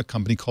drove for a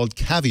company called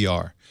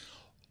Caviar.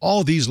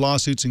 All these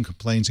lawsuits and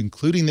complaints,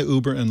 including the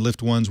Uber and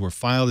Lyft ones, were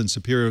filed in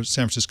Superior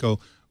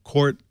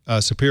Court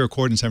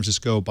in San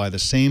Francisco by the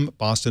same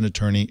Boston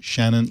attorney,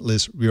 Shannon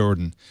Liz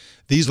Riordan.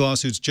 These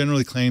lawsuits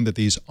generally claim that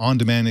these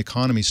on-demand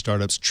economy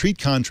startups treat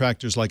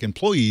contractors like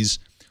employees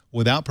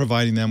without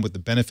providing them with the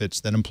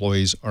benefits that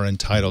employees are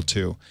entitled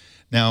to.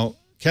 Now,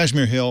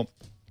 Kashmir Hill,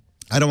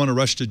 I don't want to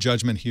rush to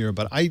judgment here,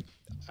 but I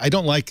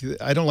don't like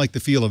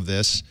the feel of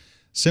this,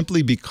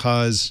 simply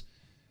because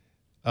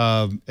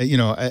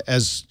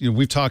as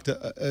we've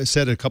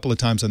said a couple of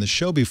times on the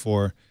show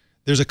before,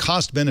 there's a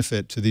cost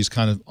benefit to these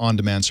kind of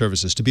on-demand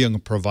services, to being a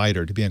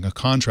provider, to being a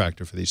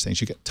contractor for these things.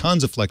 You get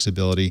tons of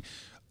flexibility.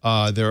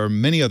 There are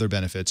many other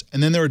benefits.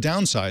 And then there are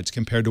downsides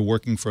compared to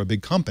working for a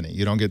big company.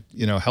 You don't get,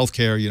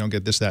 healthcare, you don't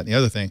get this, that, and the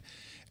other thing.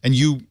 And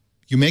you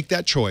make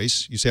that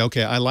choice. You say,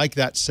 okay, I like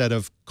that set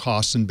of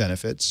costs and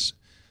benefits,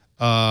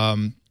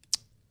 and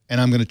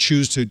I'm going to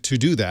choose to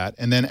do that.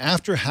 And then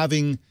after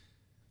having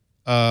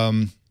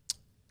done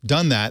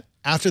that,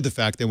 after the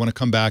fact, they want to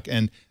come back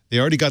and they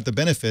already got the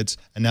benefits,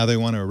 and now they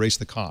want to erase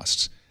the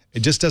costs.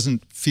 It just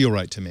doesn't feel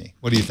right to me.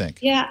 What do you think?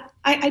 Yeah,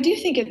 I do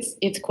think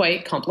it's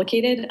quite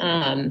complicated.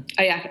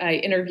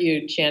 I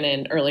interviewed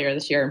Shannon earlier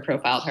this year and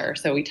profiled her,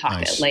 so we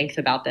talked at length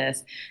about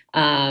this.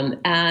 I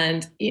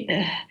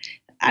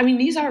mean,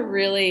 these are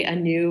really a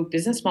new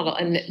business model,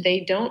 and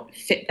they don't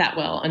fit that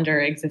well under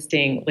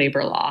existing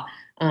labor law.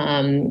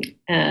 The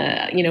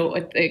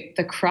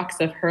crux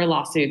of her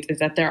lawsuits is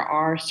that there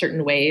are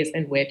certain ways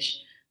in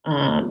which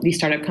these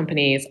startup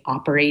companies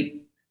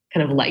operate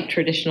kind of like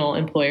traditional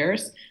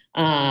employers.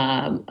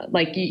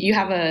 Like you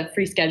have a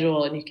free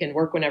schedule and you can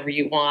work whenever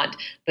you want,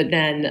 but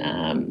then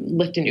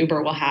Lyft and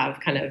Uber will have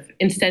kind of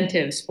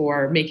incentives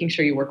for making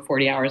sure you work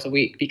 40 hours a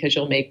week because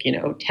you'll make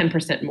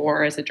 10%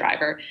 more as a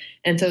driver.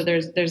 And so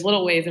there's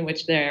little ways in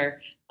which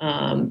they're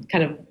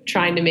kind of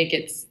trying to make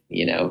it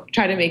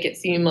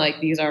seem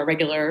like these are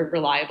regular,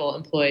 reliable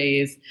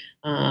employees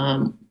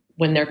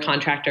when they're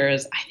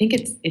contractors. I think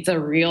it's a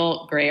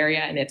real gray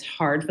area, and it's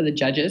hard for the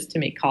judges to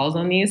make calls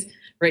on these.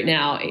 Right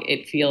now,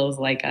 it feels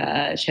like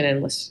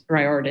Shannon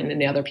Riordan and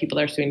the other people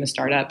that are suing the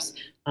startups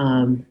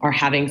are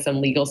having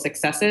some legal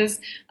successes,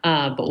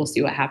 but we'll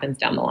see what happens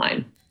down the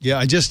line.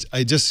 Yeah, it just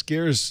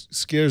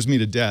scares me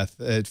to death.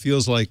 It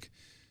feels like,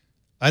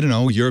 I don't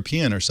know,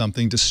 European or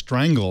something, to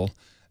strangle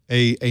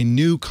a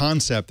new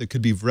concept that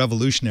could be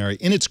revolutionary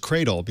in its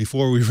cradle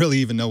before we really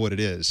even know what it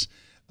is,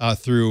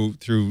 through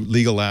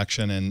legal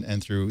action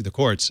and through the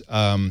courts.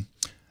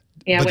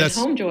 Yeah,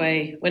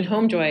 when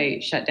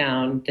Homejoy shut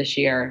down this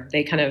year,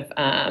 they kind of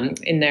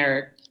in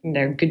their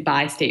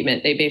goodbye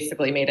statement, they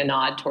basically made a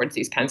nod towards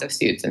these kinds of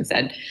suits and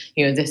said,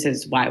 this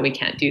is why we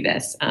can't do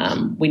this.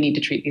 We need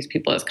to treat these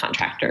people as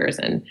contractors,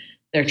 and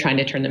they're trying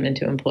to turn them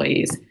into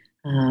employees.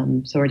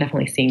 So we're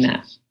definitely seeing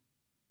that.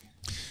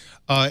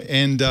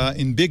 And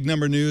in big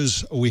number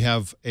news, we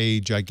have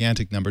a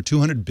gigantic number,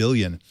 200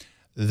 billion.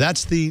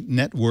 That's the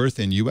net worth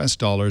in U.S.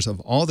 dollars of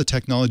all the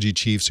technology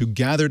chiefs who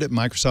gathered at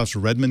Microsoft's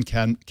Redmond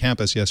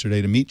campus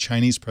yesterday to meet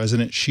Chinese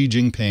President Xi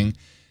Jinping.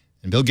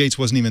 And Bill Gates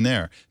wasn't even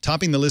there.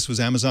 Topping the list was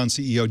Amazon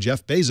CEO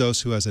Jeff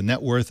Bezos, who has a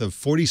net worth of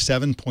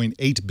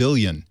 $47.8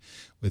 billion,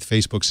 with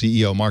Facebook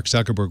CEO Mark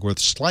Zuckerberg worth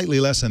slightly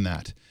less than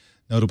that.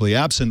 Notably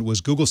absent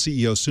was Google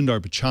CEO Sundar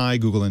Pichai.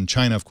 Google and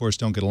China, of course,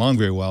 don't get along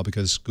very well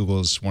because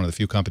Google is one of the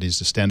few companies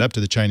to stand up to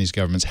the Chinese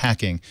government's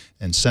hacking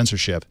and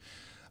censorship.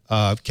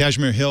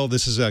 Kashmir Hill,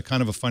 this is a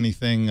kind of a funny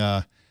thing.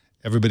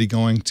 Everybody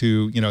going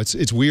to,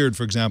 it's weird,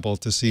 for example,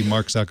 to see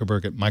Mark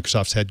Zuckerberg at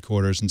Microsoft's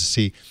headquarters and to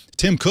see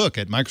Tim Cook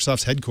at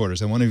Microsoft's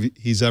headquarters. I wonder if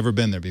he's ever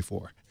been there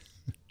before.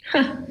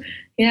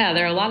 Yeah,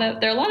 there are a lot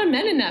of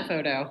men in that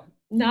photo,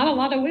 not a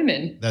lot of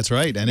women. That's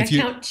right. And I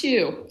count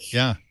two.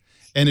 Yeah.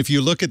 And if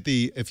you look at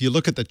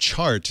the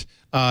chart,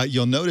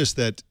 you'll notice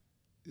that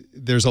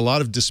there's a lot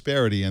of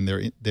disparity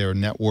in their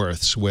net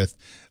worths with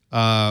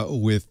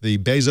the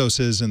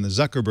Bezoses and the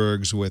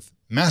Zuckerbergs with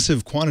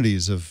massive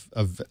quantities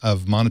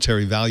of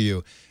monetary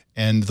value,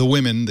 and the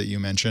women that you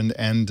mentioned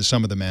and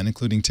some of the men,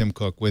 including Tim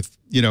Cook, with,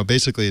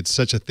 basically it's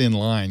such a thin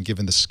line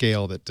given the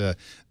scale that the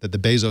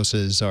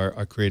Bezoses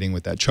are creating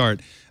with that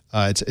chart.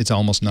 It's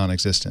almost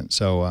non-existent.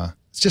 So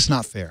it's just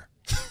not fair.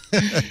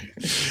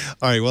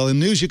 All right, well, in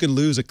news, you can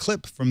lose a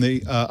clip from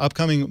the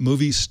upcoming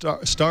movie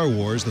Star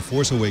Wars, The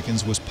Force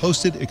Awakens, was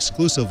posted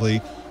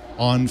exclusively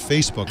on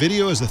Facebook.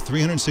 Video is a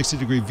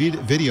 360-degree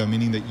video,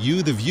 meaning that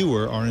you, the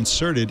viewer, are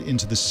inserted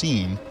into the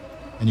scene,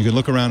 and you can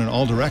look around in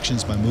all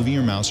directions by moving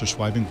your mouse or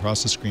swiping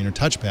across the screen or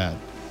touchpad.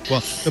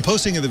 Well, the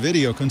posting of the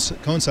video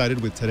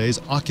coincided with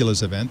today's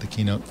Oculus event, the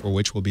keynote for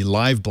which will be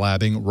live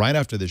blabbing right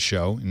after this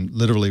show, and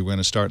literally we're going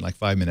to start in like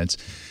 5 minutes.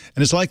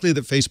 And it's likely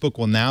that Facebook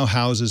will now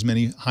house as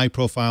many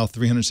high-profile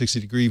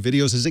 360-degree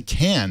videos as it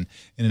can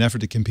in an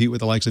effort to compete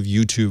with the likes of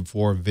YouTube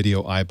for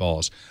video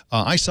eyeballs.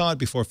 I saw it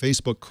before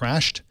Facebook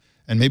crashed,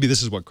 and maybe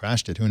this is what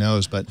crashed it, who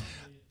knows, but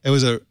it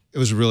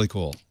was really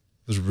cool.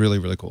 It was really,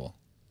 really cool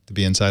to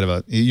be inside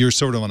of you're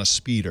sort of on a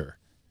speeder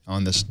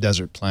on this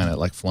desert planet,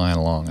 like flying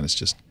along, and it's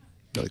just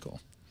really cool.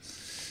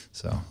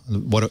 So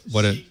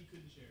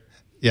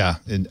yeah,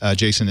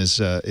 Jason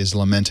is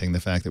lamenting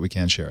the fact that we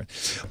can't share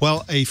it.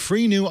 Well, a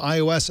free new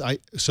iOS.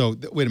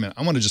 Wait a minute.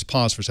 I want to just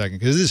pause for a second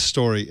because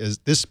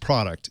this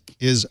product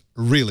is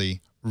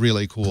really,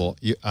 really cool.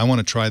 I want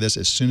to try this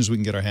as soon as we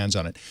can get our hands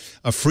on it.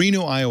 A free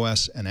new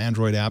iOS and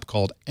Android app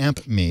called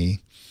AmpMe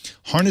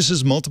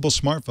harnesses multiple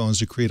smartphones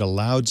to create a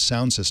loud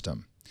sound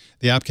system.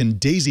 The app can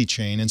daisy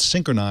chain and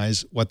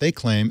synchronize what they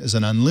claim is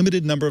an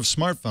unlimited number of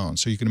smartphones.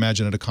 So you can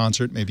imagine at a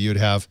concert, maybe you'd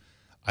have,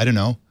 I don't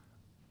know,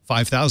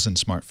 5,000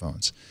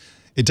 smartphones.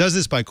 It does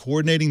this by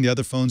coordinating the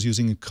other phones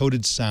using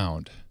encoded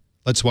sound.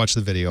 Let's watch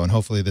the video, and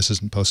hopefully this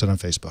isn't posted on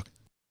Facebook.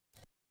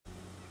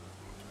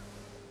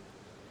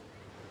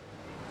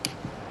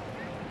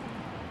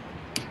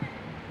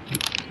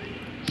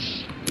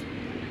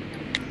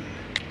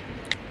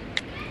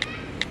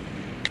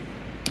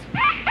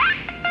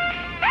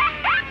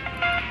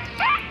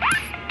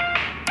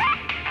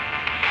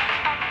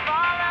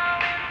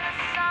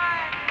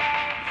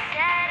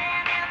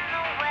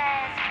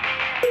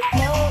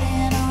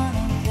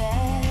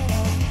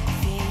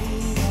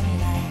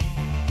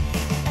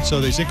 So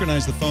they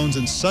synchronize the phones,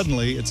 and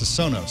suddenly it's a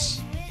Sonos.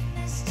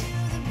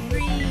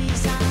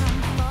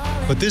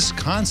 But this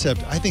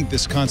concept, I think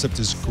this concept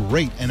is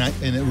great, and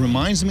it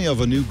reminds me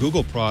of a new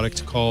Google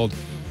product called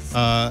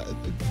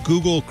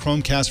Google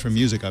Chromecast for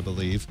Music, I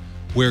believe,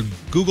 where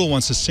Google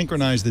wants to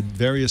synchronize the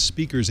various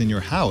speakers in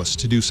your house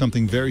to do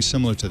something very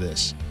similar to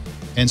this.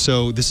 And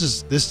so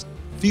this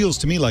feels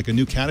to me like a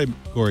new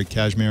category,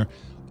 Kashmir,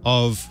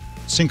 of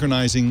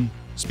synchronizing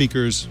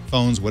speakers,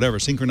 phones, whatever,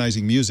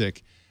 synchronizing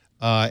music.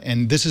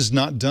 And this is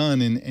not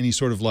done in any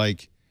sort of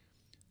like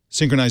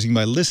synchronizing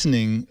by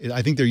listening.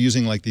 I think they're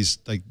using like these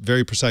like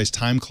very precise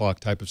time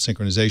clock type of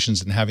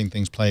synchronizations and having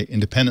things play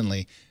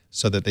independently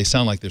so that they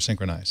sound like they're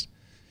synchronized.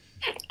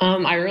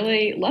 I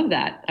really love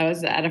that. I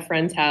was at a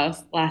friend's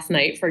house last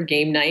night for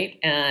game night,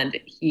 and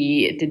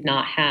he did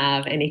not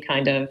have any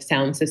kind of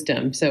sound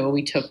system. So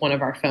we took one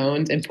of our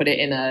phones and put it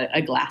in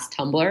a glass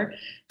tumbler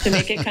to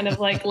make it kind of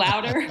like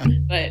louder.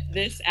 But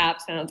this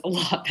app sounds a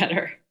lot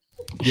better.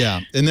 Yeah,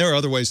 and there are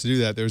other ways to do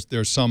that.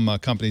 There's some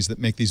companies that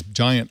make these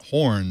giant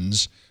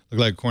horns, look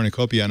like a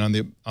cornucopia,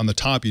 and on the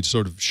top you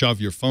sort of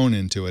shove your phone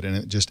into it, and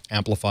it just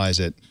amplifies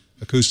it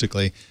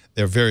acoustically.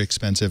 They're very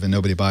expensive, and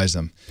nobody buys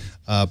them,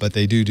 but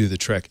they do the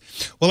trick.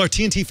 Well, our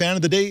TNT fan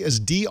of the day is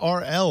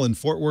DRL in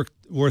Fort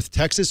Worth,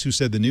 Texas, who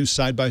said the new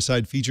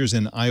side-by-side features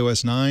in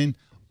iOS 9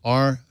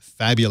 are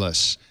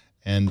fabulous.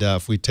 And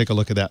if we take a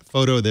look at that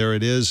photo, there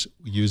it is,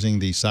 using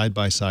the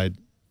side-by-side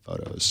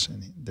photos.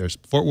 And there's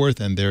Fort Worth,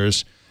 and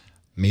there's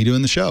me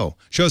doing the show.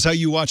 Show us how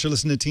you watch or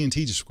listen to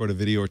TNT. Just record a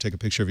video or take a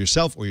picture of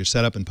yourself or your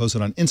setup and post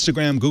it on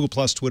Instagram, Google+,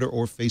 Twitter,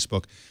 or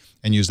Facebook,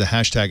 and use the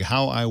hashtag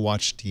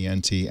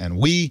HowIWatchTNT, and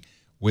we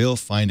will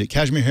find it.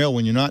 Kashmir Hill,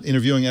 when you're not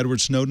interviewing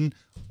Edward Snowden,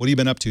 what have you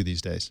been up to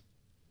these days?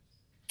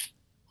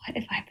 What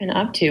have I been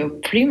up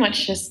to? Pretty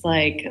much just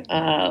like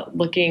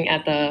looking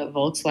at the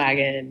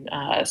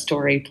Volkswagen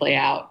story play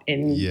out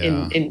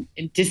in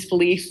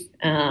disbelief.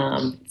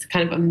 It's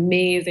kind of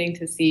amazing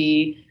to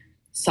see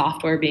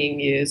software being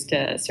used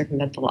to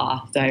circumvent the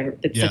law. So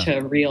it's such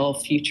a real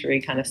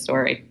future-y kind of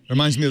story. It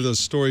reminds me of those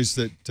stories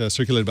that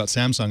circulated about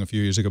Samsung a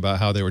few years ago about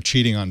how they were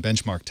cheating on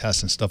benchmark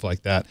tests and stuff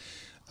like that.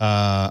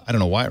 I don't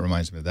know why it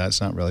reminds me of that.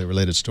 It's not really a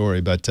related story,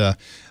 but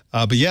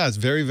yeah, it's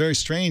very, very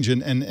strange.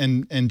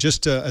 And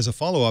just as a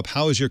follow-up,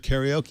 how is your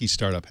karaoke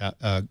startup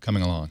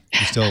coming along?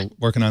 You still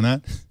working on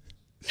that?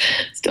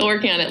 Still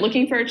working on it.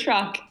 Looking for a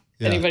truck.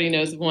 If anybody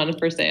knows of one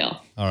for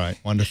sale. All right,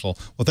 wonderful.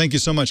 Well, thank you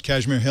so much,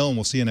 Kashmir Hill, and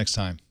we'll see you next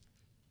time.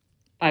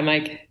 Bye,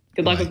 Mike.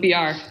 Good luck with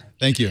BR.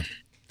 Thank you.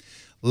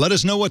 Let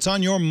us know what's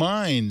on your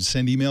mind.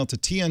 Send email to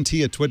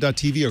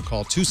tnt@twit.tv or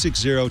call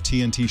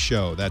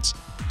 260-TNT-SHOW. That's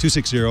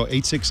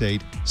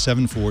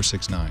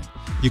 260-868-7469.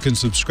 You can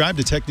subscribe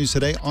to Tech News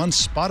Today on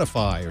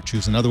Spotify or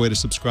choose another way to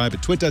subscribe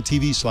at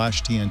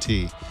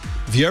twit.tv/TNT.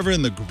 If you're ever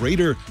in the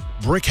greater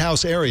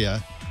Brickhouse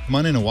area, come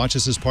on in and watch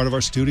us as part of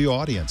our studio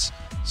audience.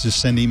 Just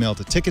send email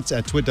to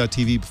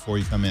tickets@twit.tv before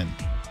you come in.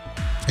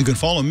 You can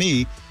follow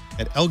me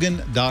at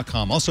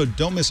elgan.com. Also,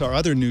 don't miss our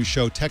other news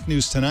show, Tech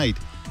News Tonight,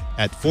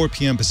 at 4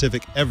 p.m.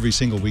 Pacific every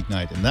single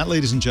weeknight. And that,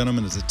 ladies and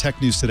gentlemen, is the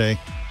Tech News Today.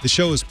 The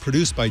show is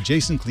produced by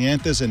Jason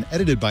Cleanthus and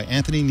edited by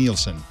Anthony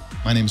Nielsen.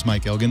 My name is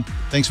Mike Elgan.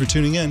 Thanks for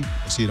tuning in.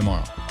 We'll see you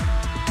tomorrow.